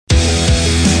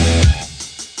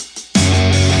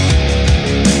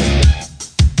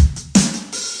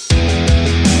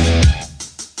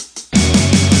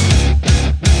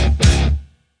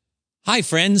Hi,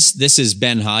 friends. This is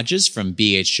Ben Hodges from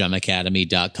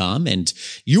bhdrumacademy.com, and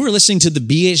you are listening to the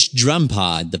BH Drum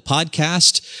Pod, the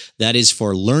podcast that is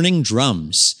for learning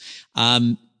drums.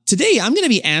 Today, I'm going to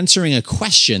be answering a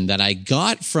question that I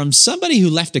got from somebody who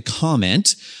left a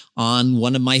comment on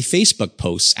one of my Facebook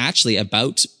posts, actually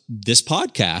about this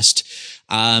podcast.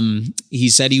 He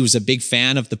said he was a big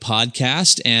fan of the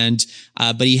podcast,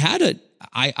 but he had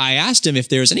I asked him if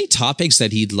there's any topics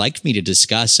that he'd like me to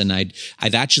discuss, and I'd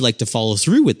actually like to follow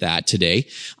through with that today.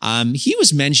 He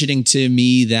was mentioning to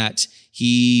me that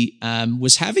he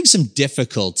was having some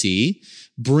difficulty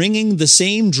bringing the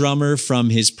same drummer from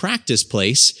his practice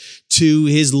place to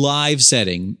his live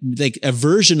setting, like a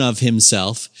version of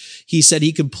himself. He said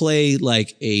he could play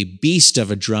like a beast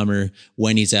of a drummer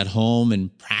when he's at home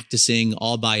and practicing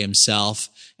all by himself,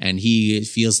 and he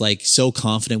feels like so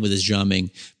confident with his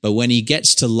drumming. But when he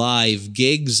gets to live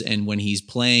gigs and when he's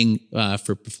playing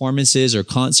for performances or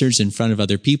concerts in front of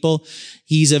other people,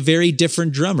 he's a very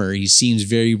different drummer. He seems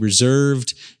very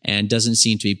reserved and doesn't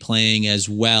seem to be playing as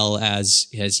well as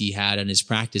he had in his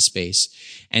practice space.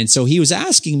 And so he was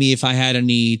asking me if I had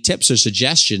any tips or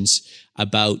suggestions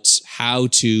about how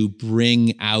to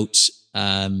bring out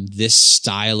this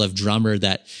style of drummer,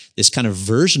 that this kind of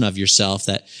version of yourself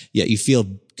that you feel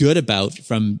good about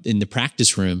from in the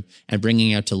practice room, and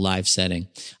bringing out to live setting.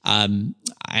 And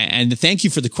thank you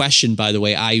for the question, by the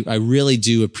way. I really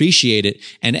do appreciate it.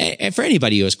 And for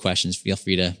anybody who has questions, feel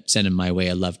free to send them my way.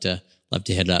 I'd love to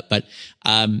hit it up. But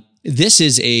this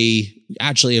is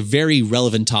actually a very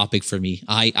relevant topic for me.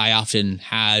 I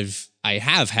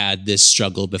have had this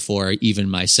struggle before, even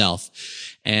myself.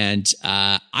 And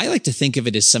I like to think of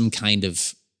it as some kind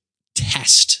of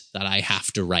test that I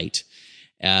have to write.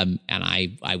 And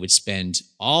I would spend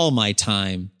all my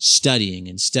time studying.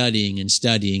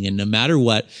 And no matter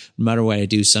what I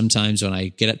do, sometimes when I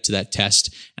get up to that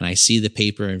test and I see the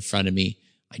paper in front of me,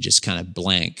 I just kind of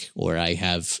blank, or I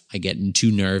get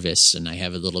too nervous and I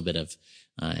have a little bit of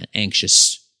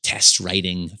anxious test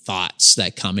writing thoughts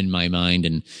that come in my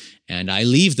mind. And I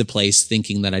leave the place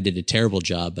thinking that I did a terrible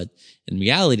job. But in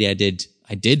reality, I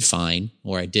did fine,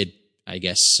 or I did, I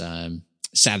guess,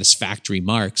 satisfactory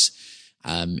marks,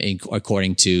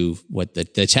 according to what the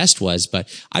test was. But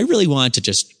I really wanted to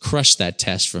just crush that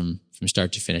test from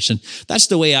start to finish. And that's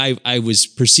the way I was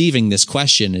perceiving this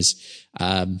question is,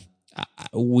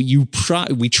 we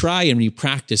try and we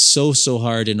practice so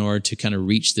hard in order to kind of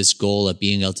reach this goal of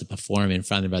being able to perform in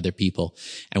front of other people.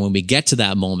 And when we get to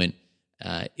that moment,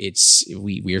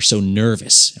 we are so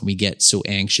nervous and we get so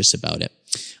anxious about it.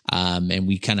 And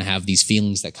we kind of have these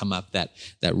feelings that come up that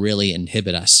really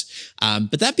inhibit us.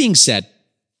 But that being said,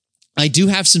 I do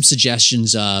have some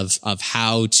suggestions of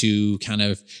how to kind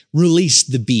of release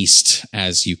the beast,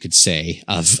 as you could say,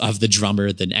 of the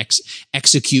drummer, then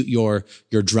execute your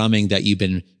drumming that you've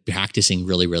been practicing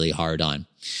really, really hard on.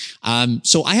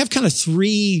 So I have kind of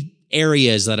three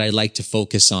areas that I'd like to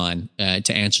focus on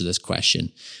to answer this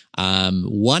question.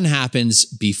 One happens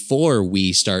before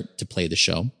we start to play the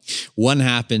show. One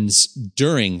happens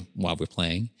while we're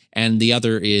playing. And the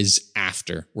other is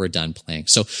after we're done playing.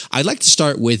 So I'd like to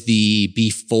start with the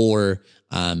before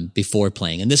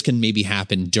playing. And this can maybe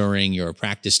happen during your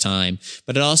practice time,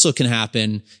 but it also can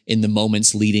happen in the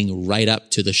moments leading right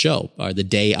up to the show, or the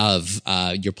day of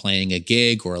you're playing a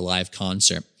gig or a live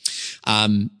concert.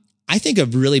 I think a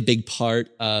really big part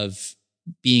of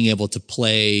being able to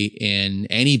play in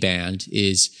any band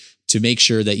is to make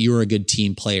sure that you're a good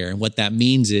team player. And what that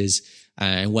means is,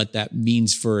 and what that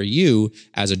means for you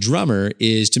as a drummer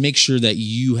is to make sure that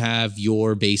you have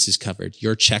your bases covered.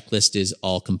 Your checklist is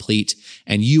all complete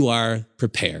and you are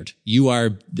prepared. You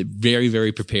are very,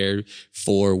 very prepared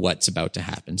for what's about to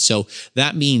happen. So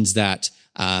that means that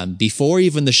before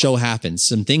even the show happens,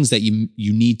 some things that you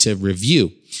need to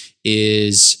review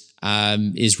is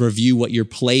review what your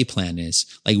play plan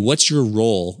is. Like, what's your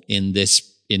role in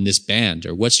this band,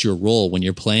 or what's your role when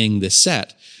you're playing this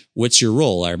set? What's your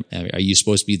role? Are you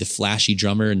supposed to be the flashy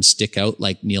drummer and stick out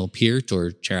like Neil Peart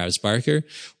or Travis Barker?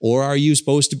 Or are you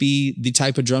supposed to be the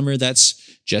type of drummer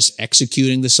that's just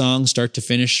executing the song start to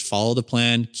finish, follow the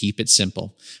plan, keep it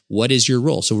simple? What is your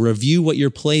role? So review what your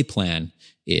play plan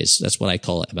is. That's what I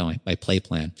call it, about my play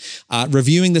plan.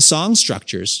 Reviewing the song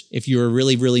structures. If you're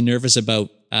really, really nervous about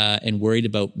and worried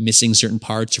about missing certain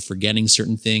parts or forgetting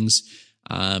certain things,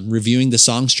 reviewing the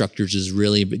song structures is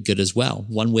really good as well.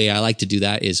 One way I like to do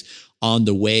that is on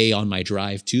my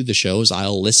drive to the shows,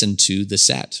 I'll listen to the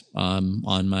set, I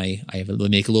make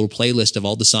a little playlist of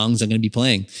all the songs I'm going to be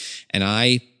playing, and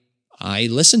I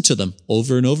listen to them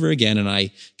over and over again, and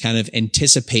I kind of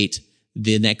anticipate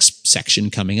the next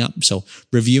section coming up. So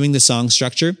reviewing the song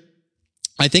structure.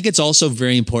 I think it's also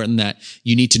very important that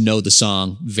you need to know the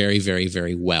song very, very,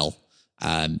 very well.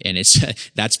 And it's,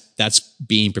 that's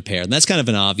being prepared. And that's kind of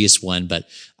an obvious one, but,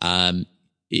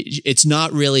 it's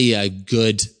not really a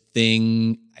good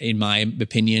thing, in my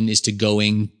opinion, is to go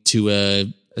into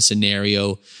a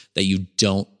scenario that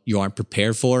you aren't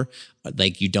prepared for.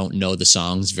 Like you don't know the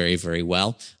songs very, very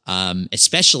well.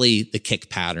 Especially the kick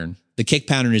pattern. The kick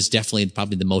pattern is definitely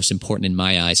probably the most important in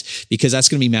my eyes, because that's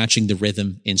going to be matching the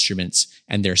rhythm instruments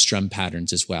and their strum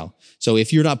patterns as well. So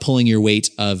if you're not pulling your weight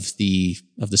of the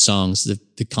songs,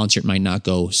 the concert might not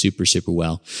go super, super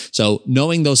well. So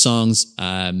knowing those songs,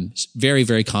 very,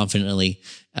 very confidently,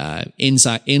 ins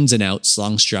and outs,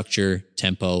 song structure,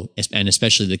 tempo, and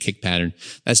especially the kick pattern,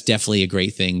 that's definitely a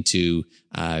great thing to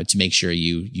make sure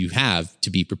you have to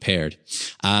be prepared.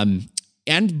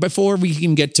 And before we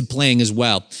can get to playing as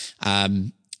well,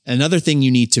 another thing you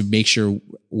need to make sure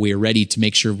we're ready to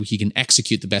make sure we can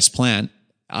execute the best plan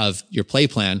of your play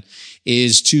plan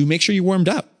is to make sure you're warmed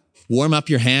up. Warm up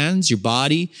your hands, your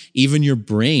body, even your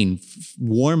brain.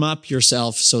 Warm up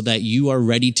yourself so that you are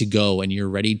ready to go and you're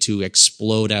ready to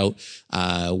explode out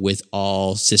with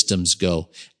all systems go.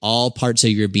 All parts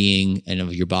of your being and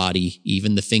of your body,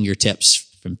 even the fingertips,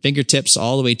 from fingertips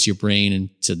all the way to your brain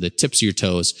and to the tips of your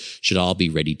toes, should all be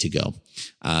ready to go.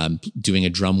 Doing a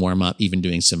drum warm up, even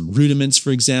doing some rudiments,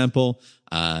 for example.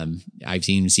 I've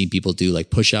even seen people do like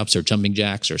push-ups or jumping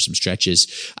jacks or some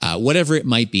stretches, whatever it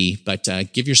might be, but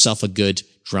give yourself a good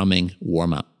drumming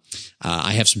warm up.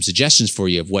 I have some suggestions for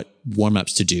you of what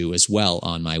warm-ups to do as well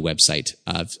on my website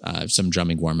of some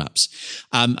drumming warm-ups.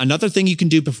 Another thing you can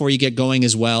do before you get going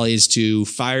as well is to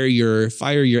fire your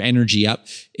energy up,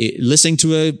 listening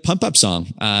to a pump-up song,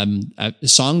 a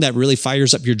song that really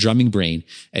fires up your drumming brain.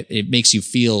 It makes you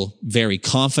feel very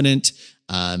confident.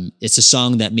 It's a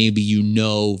song that maybe you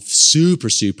know super,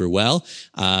 super well,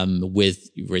 with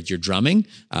your drumming.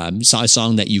 A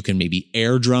song that you can maybe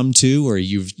air drum to, or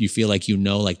you feel like you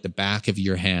know like the back of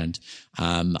your hand.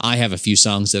 I have a few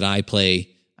songs that I play,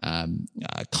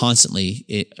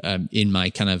 constantly, in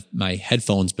my my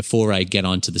headphones before I get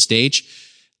onto the stage.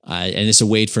 And it's a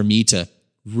way for me to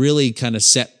really kind of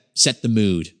set the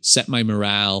mood, set my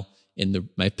morale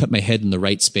put my head in the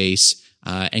right space.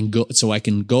 And go, so I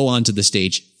can go onto the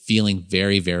stage feeling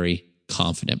very, very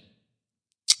confident.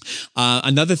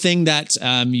 Another thing that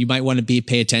you might want to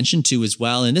pay attention to as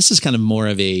well, and this is kind of more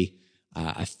of a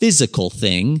physical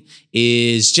thing,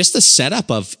 is just the setup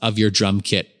of your drum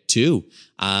kit too.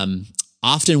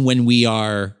 Often when we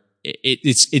are,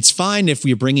 it's fine if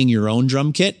we're bringing your own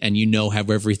drum kit and you know how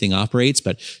everything operates,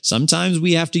 but sometimes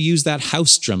we have to use that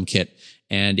house drum kit,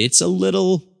 and it's a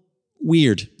little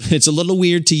weird. It's a little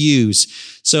weird to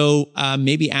use. So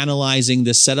maybe analyzing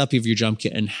the setup of your drum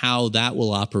kit and how that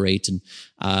will operate, and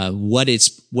what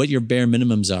your bare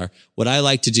minimums are. What I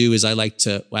like to do is I like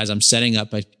to, as I'm setting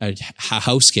up a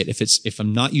house kit, if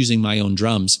I'm not using my own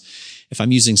drums, if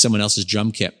I'm using someone else's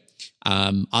drum kit,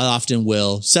 I often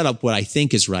will set up what I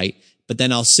think is right, but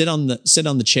then I'll sit on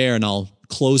the chair and I'll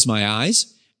close my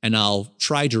eyes and I'll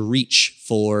try to reach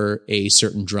for a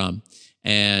certain drum.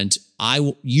 And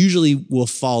I usually will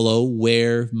follow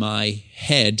where my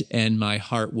head and my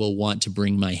heart will want to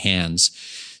bring my hands.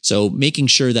 So making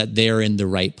sure that they're in the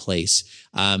right place.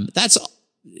 That's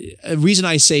a reason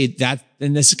I say that.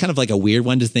 And this is kind of like a weird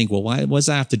one to think, well, what does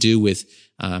that have to do with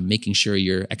making sure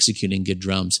you're executing good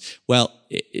drums? Well,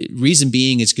 reason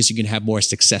being is because you can have more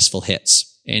successful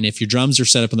hits. And if your drums are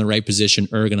set up in the right position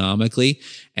ergonomically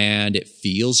and it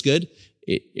feels good,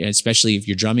 especially if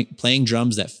you're playing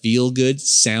drums that feel good,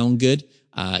 sound good,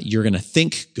 you're going to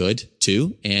think good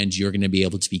too, and you're going to be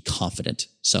able to be confident.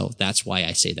 So that's why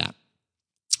I say that.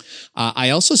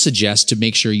 I also suggest to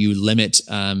make sure you limit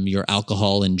your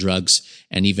alcohol and drugs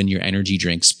and even your energy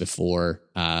drinks before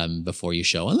you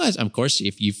show. Unless, of course,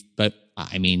 but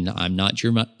I mean, I'm not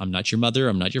your mother, I'm not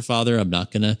your father. I'm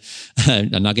not gonna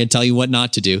tell you what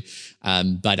not to do.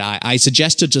 But I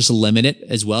suggest to just limit it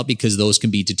as well, because those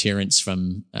can be deterrents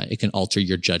from, it can alter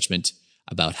your judgment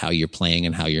about how you're playing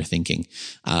and how you're thinking,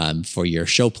 for your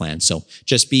show plan. So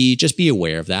just be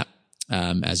aware of that,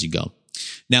 as you go.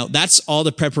 Now, that's all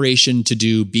the preparation to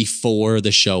do before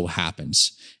the show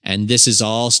happens. And this is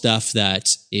all stuff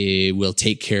that will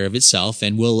take care of itself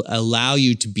and will allow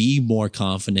you to be more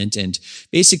confident and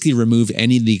basically remove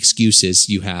any of the excuses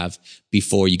you have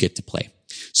before you get to play.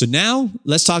 So now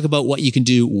let's talk about what you can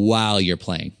do while you're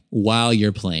playing.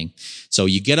 So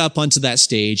you get up onto that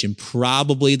stage, and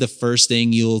probably the first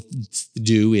thing you'll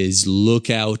do is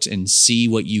look out and see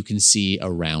what you can see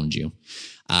around you.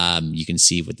 You can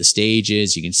see what the stage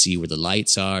is. You can see where the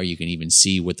lights are. You can even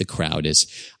see what the crowd is.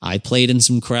 I played in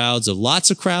some crowds of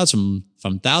lots of crowds from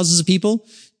thousands of people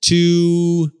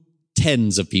to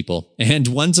tens of people. And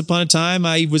once upon a time,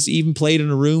 I was even played in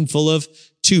a room full of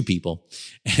 2 people.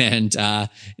 And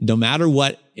no matter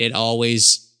what, it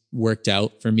always worked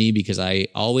out for me because I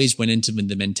always went into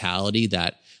the mentality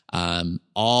that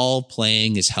all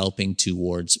playing is helping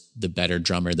towards the better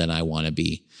drummer than I want to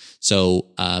be. So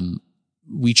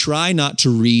we try not to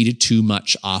read too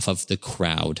much off of the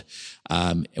crowd.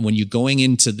 And when you're going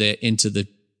onto the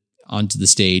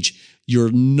stage,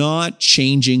 you're not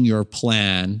changing your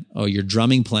plan, or your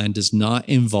drumming plan does not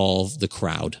involve the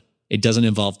crowd. It doesn't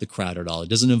involve the crowd at all. It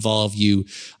doesn't involve you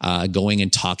going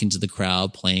and talking to the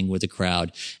crowd, playing with the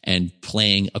crowd, and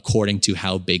playing according to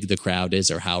how big the crowd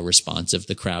is or how responsive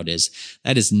the crowd is.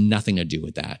 That has nothing to do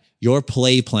with that. Your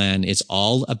play plan is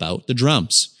all about the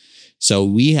drums. So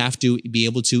we have to be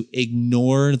able to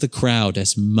ignore the crowd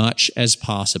as much as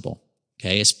possible.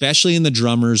 Okay, especially in the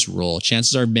drummer's role.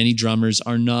 Chances are many drummers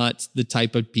are not the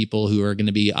type of people who are going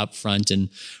to be up front and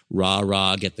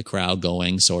rah, get the crowd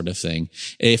going sort of thing.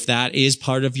 If that is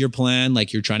part of your plan,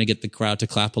 like you're trying to get the crowd to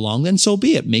clap along, then so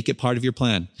be it. Make it part of your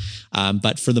plan.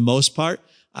 But for the most part,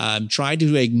 try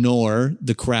to ignore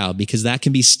the crowd because that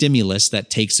can be stimulus that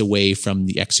takes away from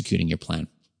the executing your plan.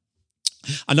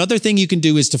 Another thing you can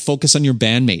do is to focus on your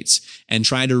bandmates and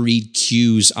try to read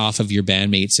cues off of your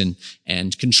bandmates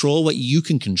and control what you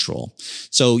can control.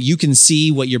 So you can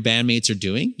see what your bandmates are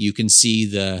doing. You can see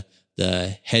the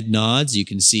head nods. You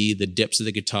can see the dips of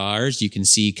the guitars. You can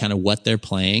see kind of what they're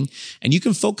playing, and you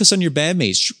can focus on your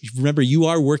bandmates. Remember, you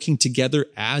are working together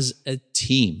as a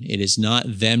team. It is not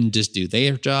them just do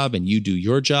their job and you do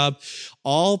your job.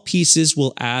 All pieces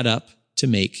will add up to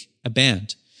make a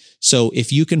band. So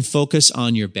if you can focus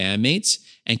on your bandmates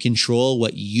and control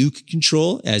what you can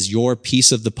control as your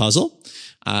piece of the puzzle,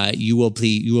 you will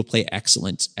play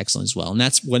excellent as well. And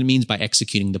that's what it means by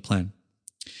executing the plan.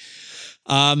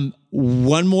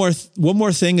 One more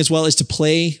thing as well is to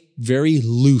play very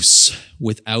loose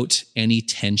without any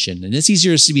tension. And it's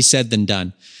easier to be said than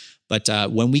done. But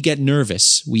when we get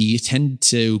nervous, we tend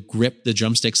to grip the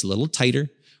drumsticks a little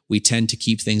tighter. We tend to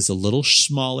keep things a little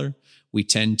smaller. We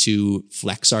tend to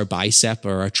flex our bicep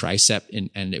or our tricep,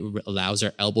 and it allows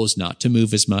our elbows not to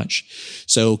move as much.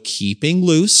 So keeping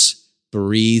loose,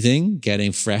 breathing,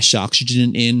 getting fresh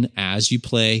oxygen in as you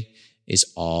play is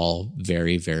all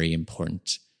very, very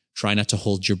important. Try not to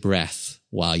hold your breath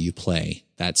while you play.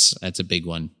 That's a big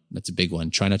one. That's a big one.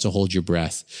 Try not to hold your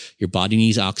breath. Your body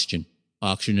needs oxygen.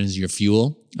 Oxygen is your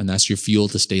fuel, and that's your fuel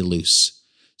to stay loose.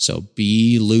 So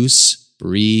be loose,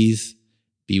 breathe,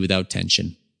 be without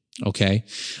tension. Okay.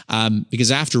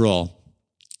 Because after all,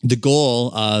 the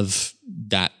goal of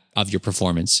your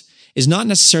performance is not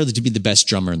necessarily to be the best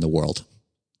drummer in the world.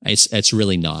 It's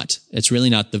really not. It's really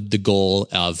not the goal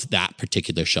of that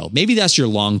particular show. Maybe that's your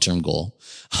long-term goal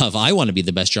of, I want to be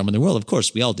the best drummer in the world. Of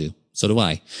course, we all do. So do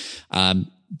I.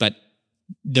 But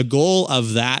the goal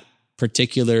of that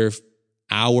particular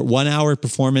 1 hour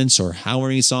performance, or how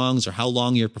many songs, or how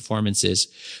long your performance is,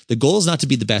 the goal is not to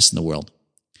be the best in the world.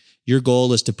 Your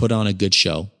goal is to put on a good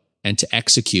show and to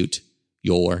execute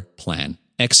your plan.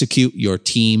 Execute your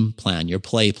team plan, your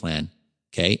play plan.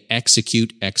 Okay.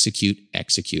 Execute.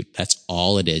 That's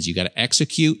all it is. You got to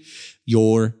execute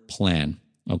your plan.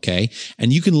 Okay.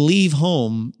 And you can leave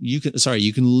home. You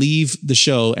can leave the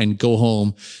show and go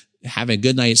home, have a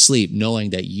good night's sleep, knowing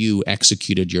that you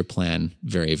executed your plan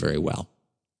very, very well.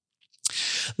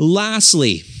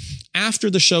 Lastly, after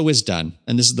the show is done,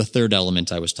 and this is the third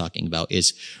element I was talking about,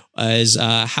 is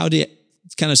how to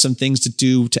kind of some things to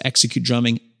do to execute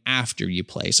drumming after you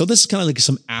play. So this is kind of like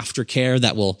some aftercare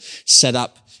that will set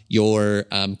up your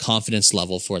confidence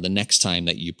level for the next time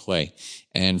that you play,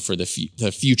 and for the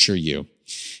future you,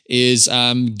 is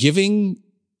giving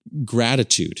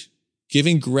gratitude to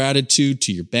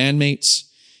your bandmates,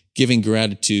 giving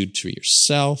gratitude to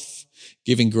yourself,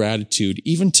 giving gratitude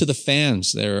even to the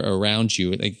fans that are around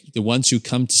you, like the ones who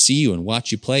come to see you and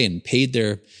watch you play and paid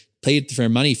their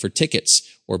money for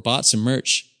tickets or bought some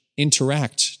merch.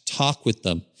 Talk with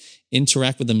them.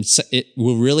 It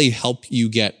will really help you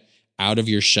get out of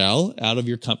your shell, out of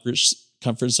your comfort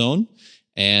zone,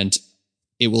 and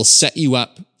it will set you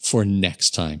up for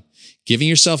next time. Giving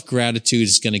yourself gratitude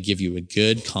is going to give you a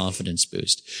good confidence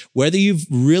boost. Whether you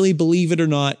really believe it or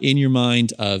not in your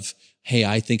mind of, hey,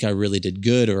 I think I really did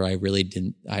good, or I really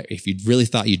didn't. If you really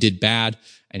thought you did bad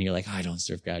and you're like, I don't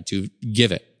deserve gratitude,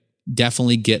 give it.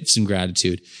 definitely get some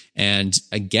gratitude, and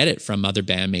get it from other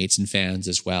bandmates and fans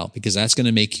as well, because that's going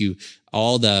to make you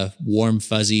all the warm,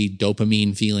 fuzzy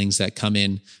dopamine feelings that come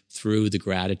in through the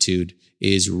gratitude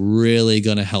is really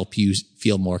going to help you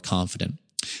feel more confident.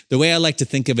 The way I like to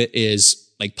think of it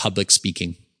is like public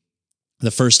speaking.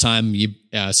 The first time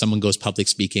someone goes public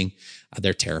speaking,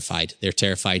 they're terrified. They're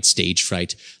terrified, stage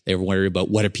fright. They're worried about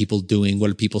what are people doing?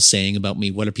 What are people saying about me?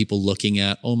 What are people looking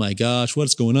at? Oh my gosh,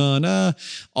 what's going on?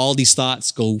 All these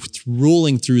thoughts go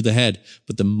rolling through the head.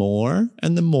 But the more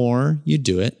and the more you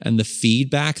do it, and the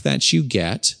feedback that you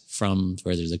get from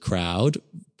whether the crowd,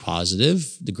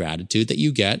 positive, the gratitude that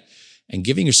you get, and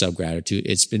giving yourself gratitude,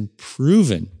 it's been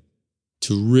proven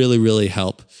to really, really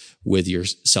help with your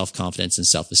self-confidence and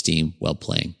self-esteem while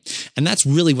playing. And that's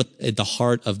really what at the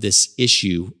heart of this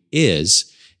issue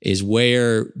is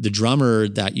where the drummer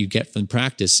that you get from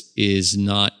practice is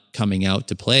not coming out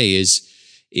to play is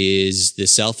the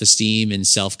self-esteem and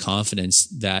self-confidence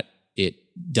that it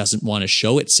doesn't want to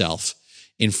show itself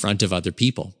in front of other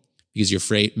people, because you're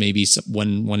afraid maybe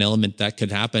one element that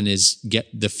could happen is get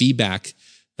the feedback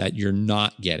that you're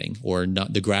not getting, or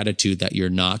not the gratitude that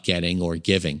you're not getting or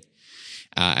giving.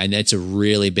 And that's a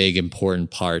really big,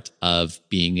 important part of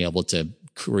being able to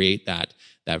create that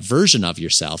version of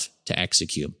yourself to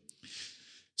execute.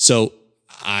 So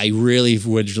I really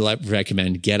would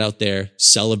recommend get out there,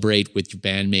 celebrate with your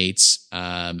bandmates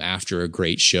after a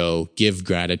great show, give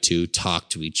gratitude, talk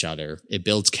to each other. It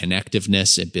builds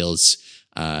connectiveness. It builds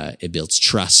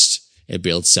trust. It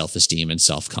builds self-esteem and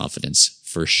self-confidence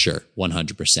for sure,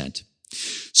 100%.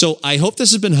 So I hope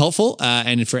this has been helpful.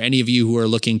 And for any of you who are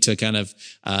looking to kind of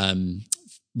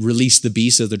release the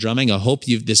beast of the drumming, I hope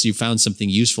you found something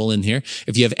useful in here.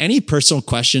 If you have any personal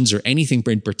questions or anything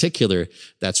in particular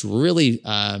that's really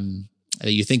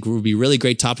that you think would be a really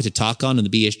great topic to talk on in the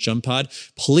BH Drum Pod,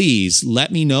 please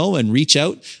let me know and reach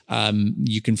out.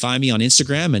 You can find me on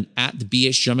Instagram and at the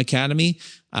BH Drum Academy.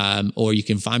 Or you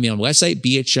can find me on the website,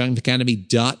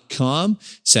 bhdrumacademy.com.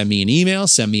 Send me an email,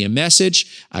 send me a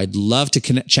message. I'd love to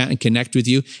chat and connect with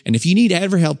you. And if you need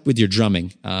ever help with your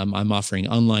drumming, I'm offering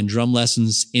online drum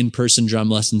lessons, in-person drum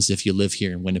lessons if you live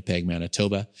here in Winnipeg,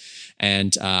 Manitoba.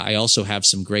 And I also have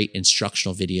some great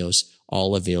instructional videos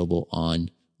all available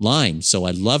online. So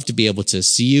I'd love to be able to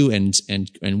see you and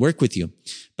work with you.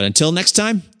 But until next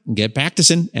time, get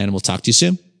practicing, and we'll talk to you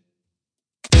soon.